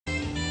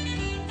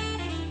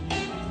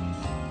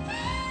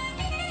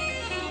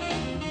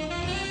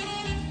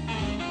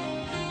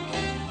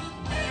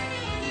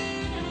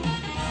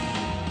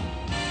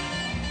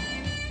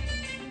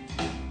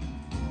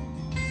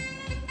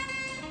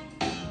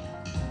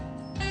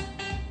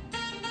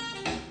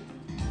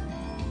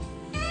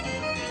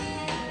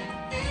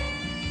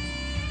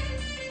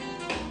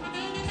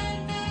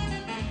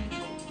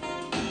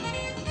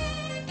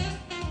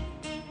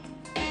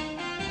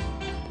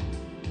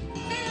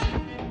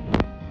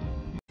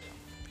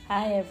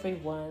Hi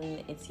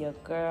everyone, it's your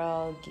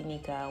girl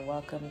Ginika.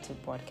 Welcome to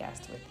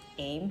Broadcast with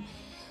AIM.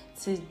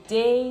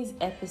 Today's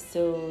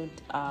episode,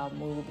 we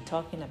will be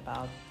talking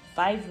about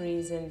 5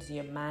 reasons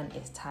your man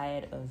is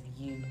tired of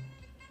you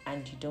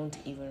and you don't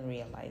even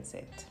realize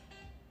it.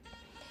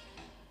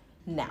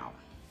 Now,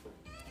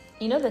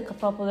 you know the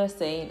popular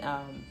saying,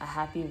 a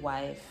happy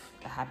wife,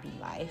 a happy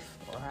life,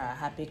 or a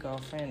happy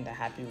girlfriend, a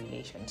happy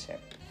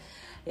relationship.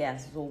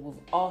 Yes, so we've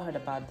all heard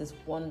about this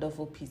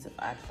wonderful piece of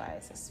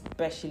advice,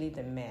 especially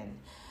the men.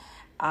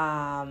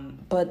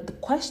 But the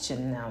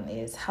question now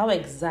is, how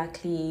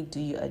exactly do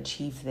you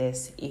achieve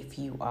this if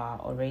you are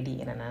already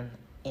in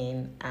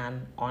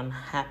an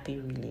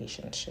unhappy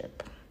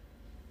relationship?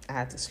 I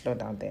had to slow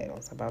down there. I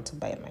was about to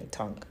bite my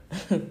tongue.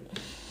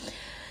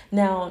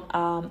 Now,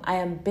 I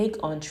am big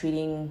on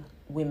treating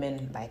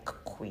women like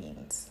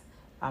queens.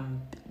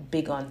 I'm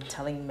big on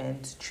telling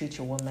men to treat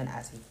your woman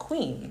as a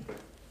queen.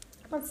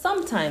 But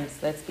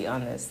sometimes, let's be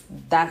honest,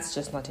 that's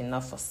just not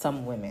enough for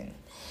some women.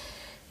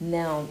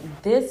 Now,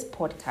 this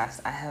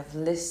podcast, I have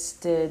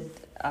listed,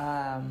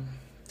 I'm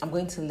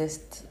going to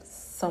list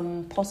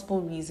some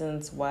possible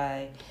reasons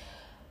why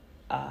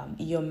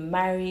your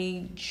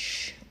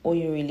marriage or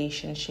your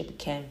relationship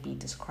can be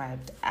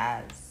described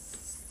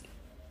as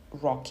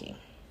rocky.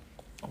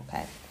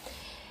 Okay.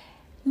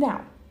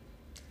 Now,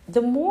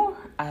 the more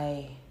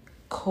I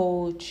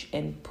coach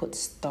and put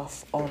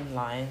stuff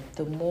online,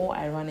 the more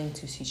I run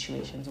into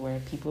situations where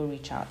people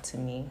reach out to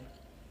me,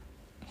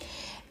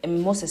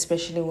 and most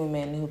especially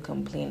women who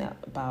complain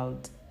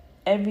about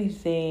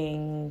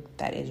everything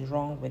that is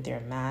wrong with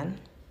their man,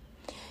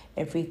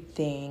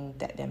 everything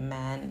that their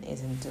man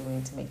isn't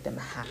doing to make them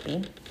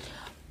happy,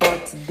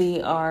 but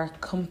they are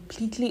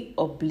completely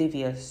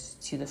oblivious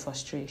to the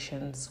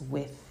frustrations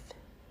with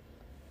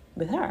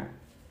her.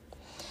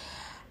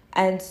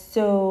 And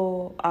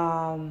so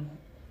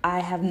I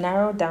have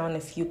narrowed down a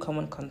few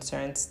common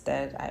concerns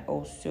that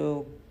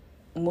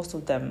most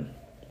of them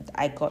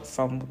I got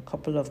from a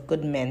couple of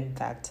good men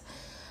that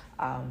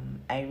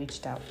I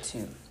reached out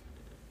to.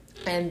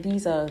 And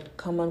these are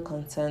common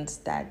concerns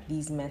that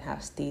these men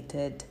have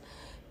stated.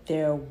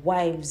 Their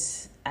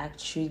wives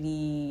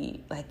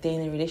actually, like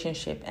they're in a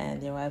relationship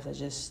and their wives are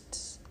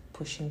just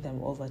pushing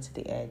them over to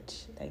the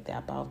edge, like they're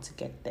about to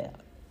get there.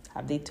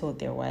 Have they told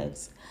their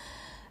wives?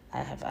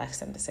 I have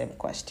asked them the same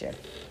question,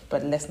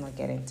 but let's not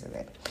get into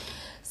it.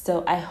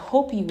 So I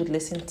hope you would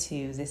listen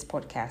to this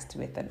podcast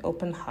with an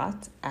open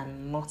heart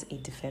and not a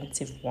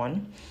defensive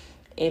one.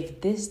 If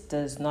this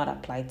does not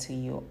apply to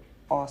you,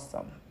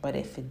 awesome. But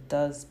if it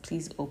does,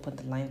 please open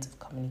the lines of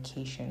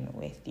communication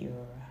with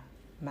your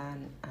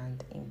man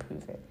and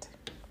improve it.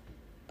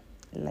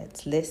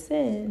 Let's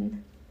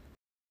listen.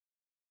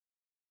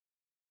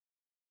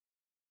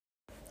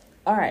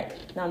 All right,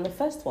 now the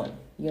first one,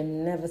 you're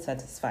never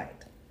satisfied.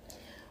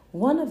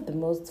 One of the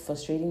most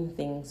frustrating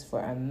things for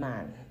a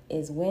man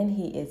is when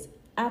he is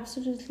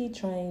absolutely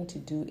trying to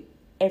do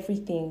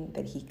everything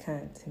that he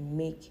can to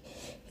make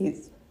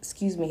his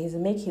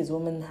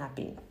woman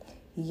happy.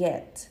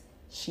 Yet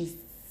she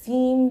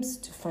seems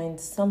to find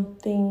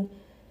something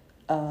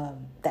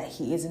that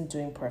he isn't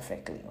doing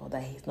perfectly or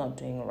that he's not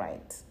doing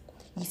right.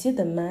 You see,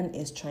 the man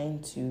is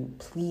trying to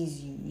please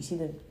you. You see,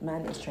 the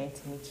man is trying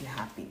to make you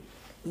happy.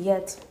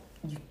 Yet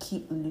you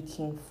keep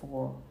looking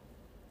for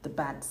the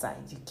bad side.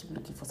 You keep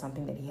looking for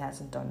something that he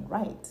hasn't done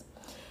right.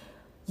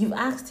 You've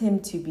asked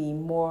him to be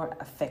more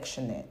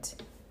affectionate.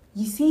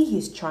 You see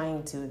he's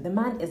trying to. The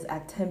man is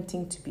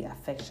attempting to be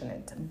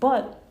affectionate,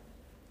 but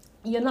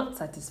you're not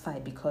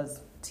satisfied because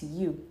to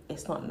you,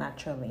 it's not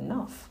natural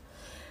enough.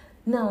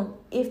 Now,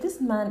 if this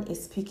man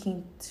is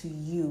speaking to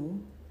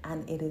you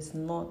and it is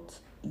not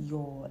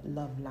your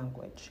love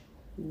language,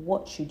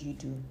 what should you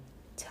do?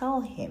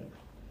 Tell him.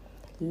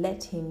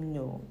 Let him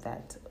know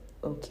that,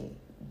 okay,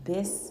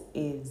 this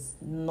is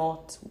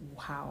not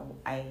how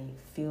I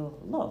feel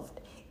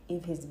loved.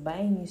 If he's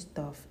buying you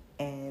stuff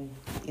and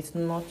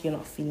you're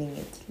not feeling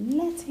it,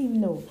 let him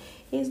know.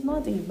 He's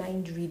not a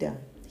mind reader.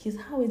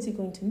 How is he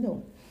going to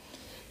know?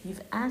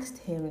 You've asked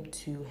him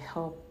to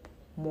help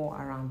more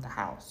around the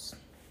house.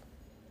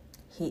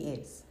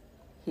 He's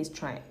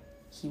trying.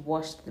 He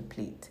washed the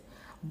plate.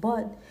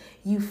 But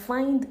you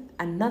find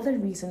another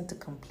reason to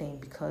complain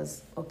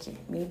because, okay,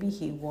 maybe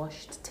he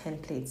washed 10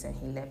 plates and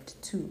he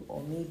left 2.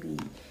 Or maybe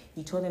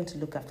you told him to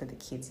look after the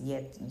kids,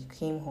 yet you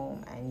came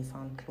home and you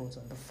found clothes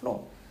on the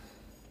floor.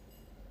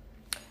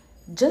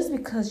 Just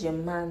because your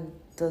man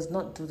does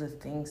not do the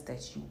things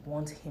that you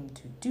want him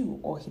to do,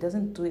 or he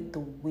doesn't do it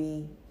the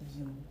way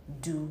you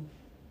do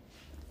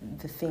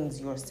the things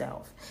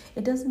yourself,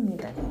 it doesn't mean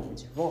that he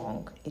is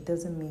wrong. It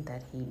doesn't mean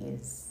that he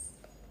is,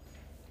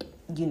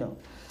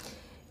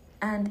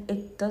 and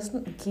it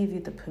doesn't give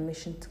you the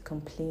permission to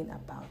complain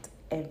about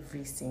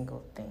every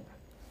single thing.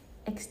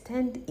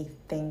 Extend a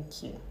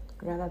thank you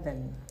rather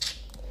than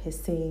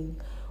hissing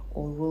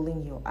or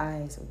rolling your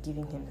eyes or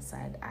giving him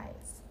side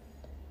eyes.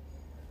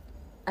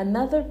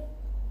 Another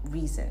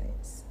reason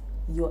is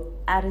your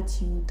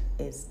attitude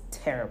is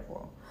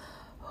terrible.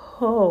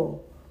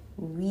 Oh,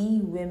 we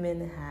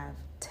women have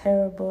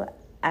terrible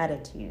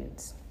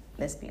attitudes.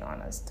 Let's be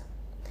honest.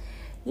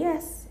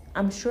 Yes,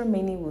 I'm sure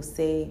many will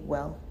say,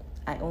 well,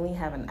 I only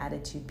have an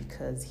attitude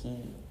because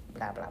he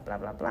blah, blah, blah,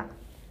 blah, blah.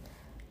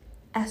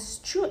 As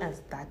true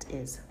as that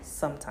is,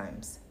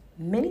 sometimes,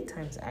 many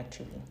times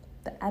actually,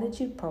 the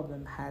attitude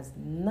problem has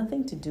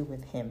nothing to do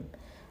with him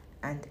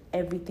and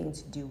everything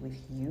to do with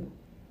you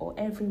or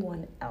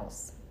everyone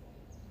else.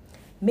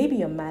 Maybe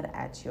you're mad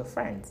at your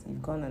friends.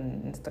 You've gone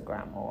on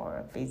Instagram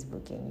or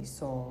Facebook and you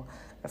saw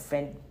a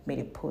friend made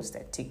a post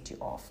that ticked you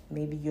off.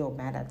 Maybe you're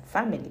mad at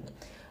family.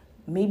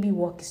 Maybe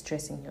work is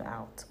stressing you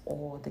out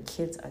or the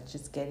kids are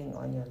just getting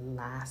on your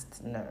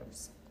last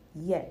nerves.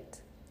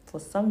 Yet, for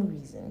some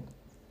reason,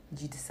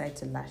 you decide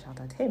to lash out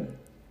at him.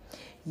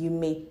 You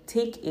may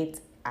take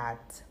it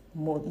at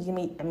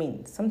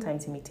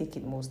sometimes you may take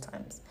it most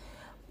times,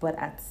 but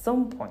at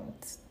some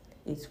point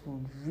it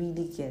will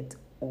really get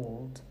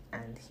old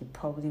and he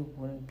probably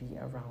won't be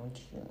around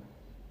you.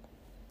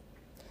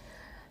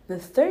 The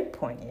third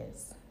point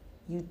is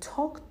you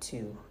talk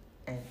to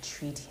and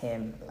treat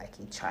him like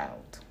a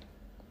child.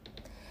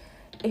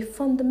 A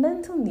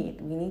fundamental need,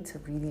 we need to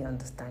really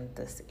understand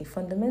this. A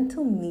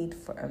fundamental need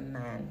for a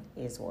man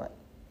is what?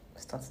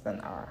 Starts with an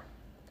R.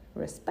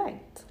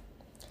 Respect.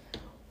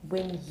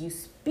 When you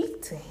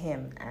speak to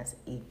him as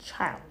a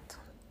child,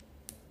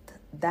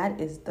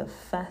 that is the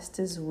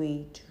fastest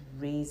way to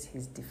raise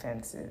his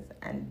defenses,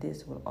 and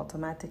this will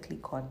automatically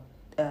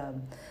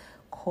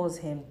cause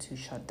him to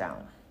shut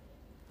down.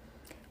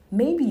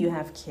 Maybe you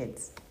have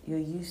kids. You're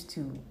used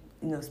to,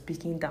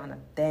 speaking down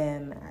at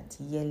them, at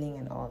yelling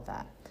and all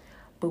that.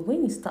 But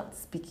when you start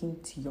speaking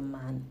to your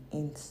man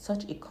in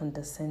such a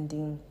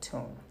condescending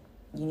tone,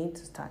 you need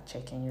to start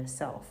checking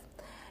yourself,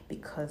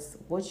 because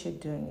what you're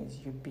doing is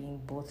you're being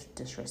both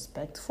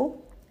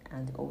disrespectful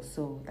and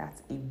also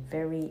that's a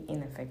very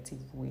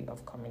ineffective way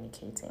of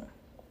communicating.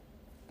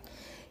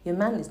 Your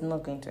man is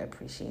not going to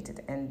appreciate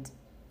it, and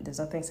there's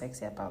nothing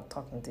sexy about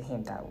talking to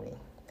him that way.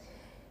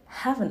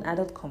 Have an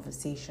adult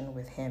conversation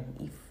with him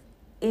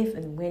if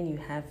and when you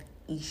have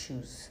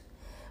issues,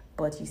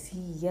 but you see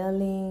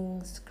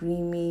yelling,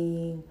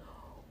 screaming,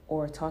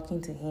 or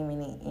talking to him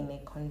in a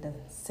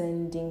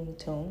condescending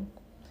tone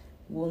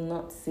will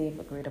not serve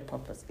a greater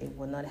purpose. It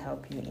will not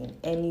help you in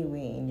any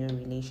way in your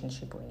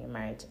relationship or in your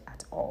marriage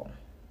at all.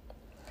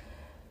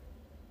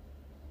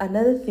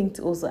 Another thing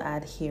to also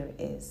add here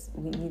is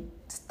we need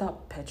to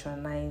stop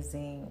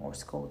patronizing or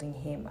scolding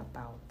him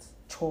about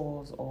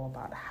chores or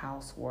about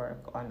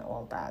housework and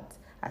all that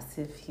as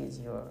if he's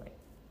your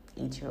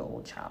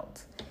 8-year-old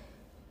child.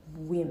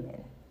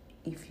 Women,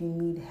 if you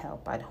need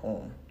help at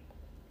home,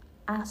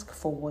 ask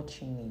for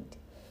what you need.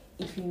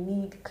 If you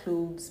need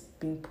clothes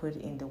being put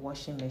in the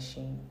washing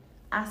machine,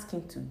 ask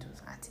him to do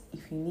that.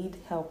 If you need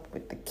help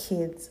with the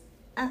kids,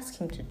 ask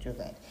him to do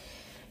that.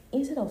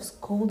 Instead of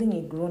scolding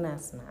a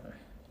grown-ass man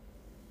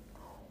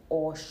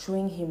or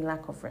showing him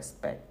lack of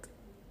respect,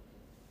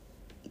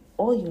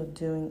 all you're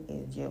doing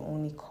is you're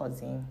only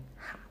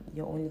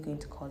going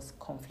to cause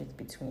conflict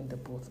between the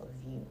both of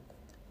you.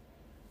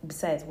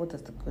 Besides, what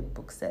does the good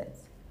book say?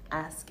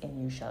 Ask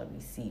and you shall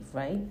receive,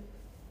 right?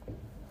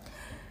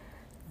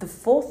 The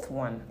fourth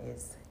one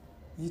is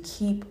you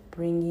keep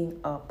bringing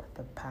up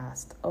the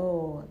past.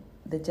 Oh,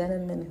 the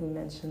gentleman who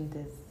mentioned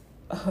this,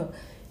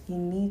 you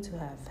need to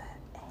have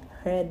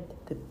heard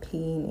the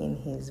pain in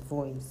his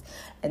voice.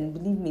 And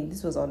believe me,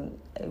 it was on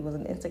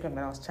Instagram and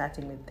I was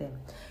chatting with him.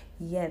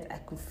 Yet I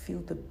could feel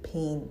the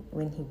pain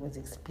when he was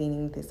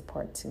explaining this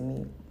part to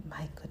me.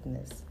 My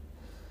goodness.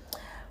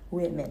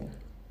 Women,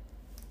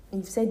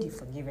 you've said you've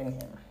forgiven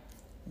him.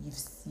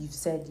 You've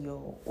said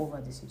you're over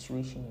the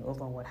situation, you're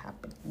over what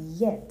happened.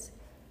 Yet,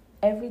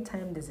 every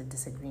time there's a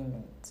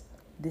disagreement,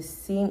 the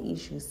same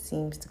issue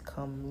seems to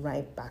come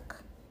right back.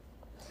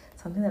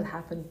 Something that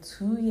happened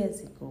 2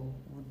 years ago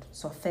would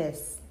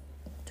surface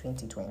in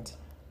 2020.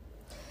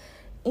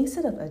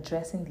 Instead of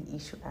addressing the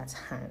issue at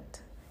hand,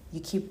 you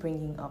keep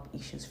bringing up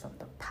issues from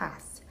the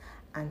past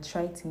and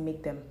try to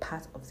make them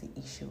part of the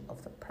issue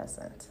of the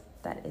present.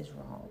 That is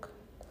wrong.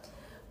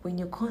 When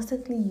you're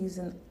constantly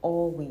using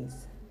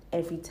always,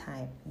 every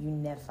time, you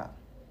never.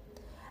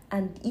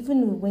 And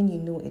even when you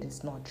know it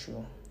is not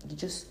true, you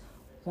just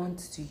want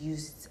to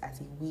use it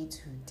as a way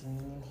to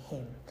demean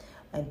him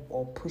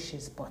or push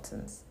his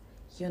buttons.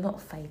 You're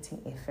not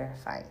fighting a fair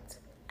fight.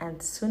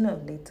 And sooner or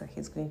later,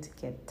 he's going to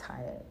get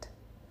tired.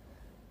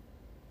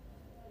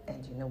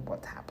 And you know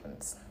what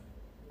happens.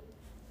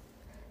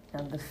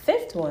 Now, the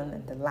fifth one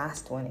and the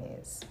last one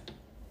is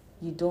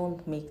you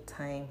don't make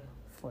time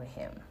for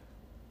him.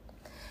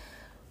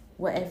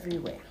 We're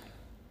everywhere.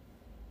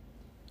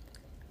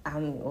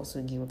 I'm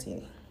also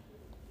guilty.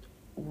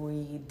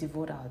 We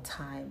devote our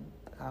time,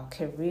 our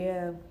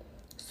career,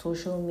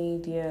 social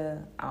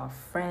media, our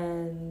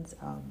friends,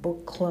 our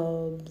book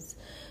clubs,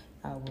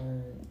 our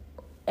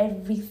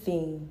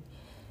everything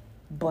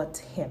but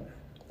him.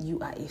 You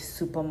are a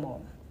super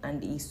mom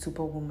and a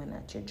superwoman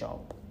at your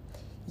job.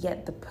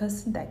 Yet the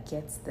person that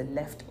gets the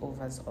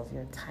leftovers of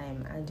your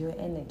time and your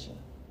energy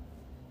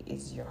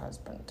is your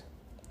husband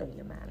or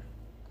your man.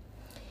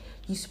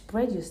 You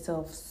spread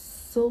yourself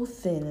so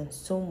thin and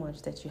so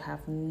much that you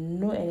have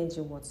no energy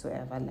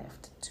whatsoever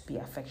left to be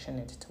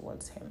affectionate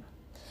towards him.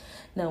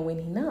 Now, when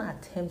he now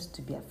attempts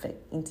to be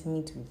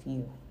intimate with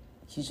you,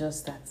 you just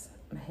start,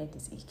 my head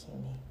is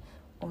aching me.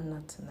 Oh,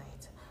 not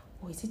tonight.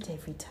 Oh, is it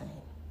every time?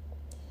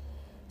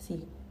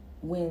 See,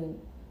 when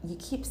you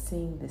keep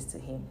saying this to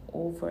him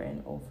over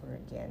and over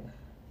again,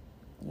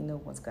 you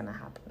know what's going to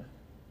happen.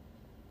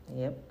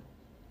 Yep,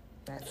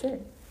 that's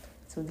it.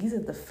 So these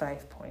are the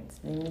 5 points.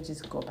 Let me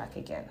just go back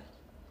again.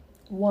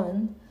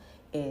 1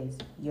 is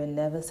you're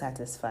never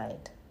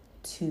satisfied.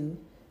 2,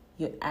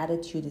 your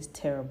attitude is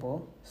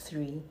terrible.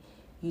 3,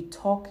 you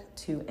talk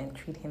to and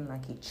treat him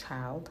like a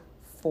child.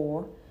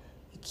 4,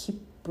 you keep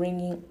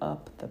bringing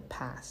up the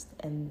past.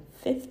 And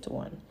 5th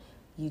one,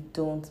 you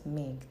don't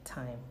make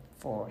time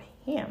for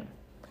him.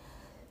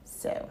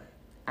 So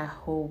I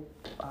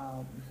hope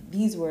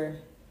these were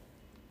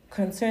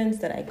concerns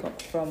that I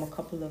got from a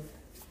couple of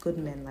good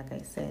men, like I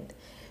said,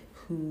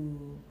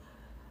 who,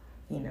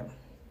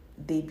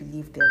 they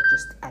believe they're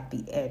just at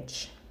the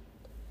edge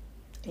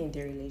in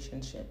their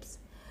relationships.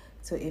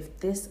 So if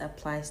this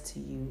applies to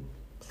you,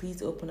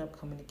 please open up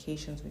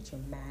communications with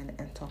your man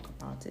and talk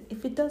about it.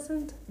 If it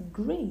doesn't,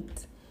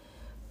 great.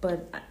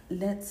 But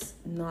let's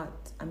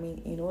not,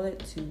 in order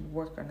to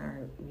work on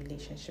our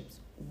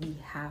relationships, we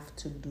have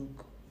to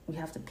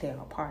play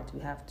our part. We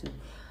have to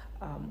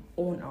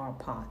own our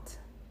part.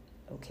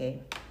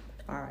 Okay?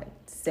 All right.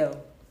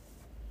 So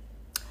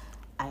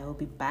I will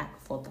be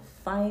back for the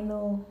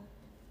final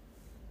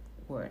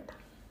word.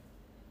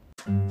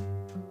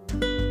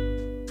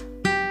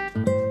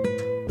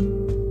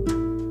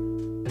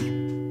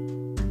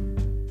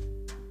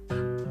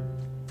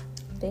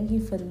 Thank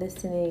you for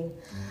listening.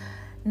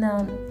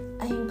 Now,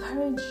 I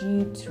encourage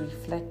you to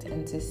reflect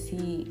and to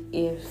see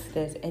if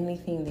there's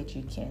anything that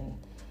you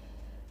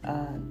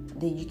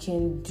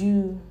can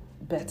do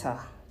better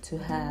to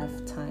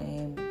have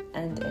time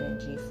and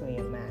energy for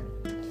your man.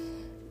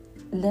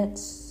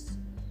 Let's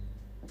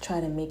try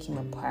to make him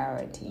a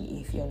priority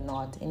if you're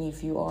not, and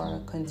if you are,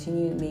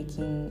 continue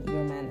making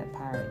your man a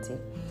priority.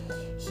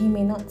 He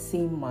may not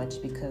say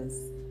much because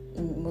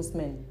most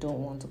men don't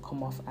want to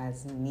come off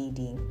as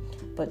needy,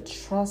 but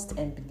trust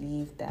and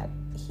believe that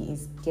he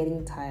is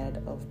getting tired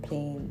of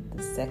playing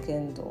the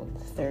second or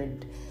the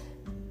third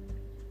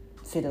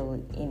fiddle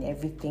in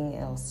everything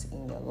else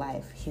in your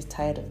life. He's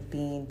tired of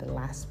being the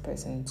last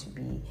person to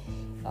be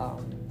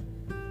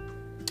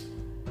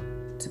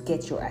to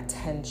get your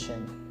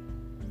attention.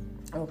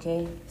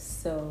 Okay,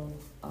 so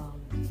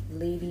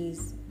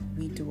ladies,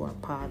 we do our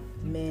part.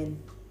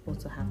 Men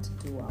also have to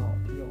do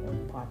your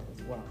own part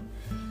as well.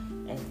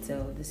 And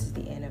so this is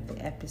the end of the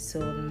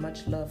episode.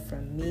 Much love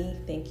from me.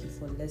 Thank you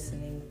for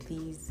listening.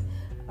 Please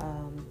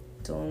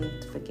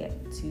don't forget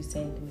to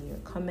send me your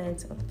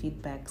comments or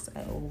feedbacks.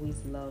 I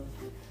always love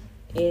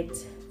it.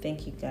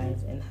 Thank you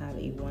guys and have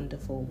a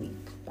wonderful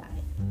week. Bye.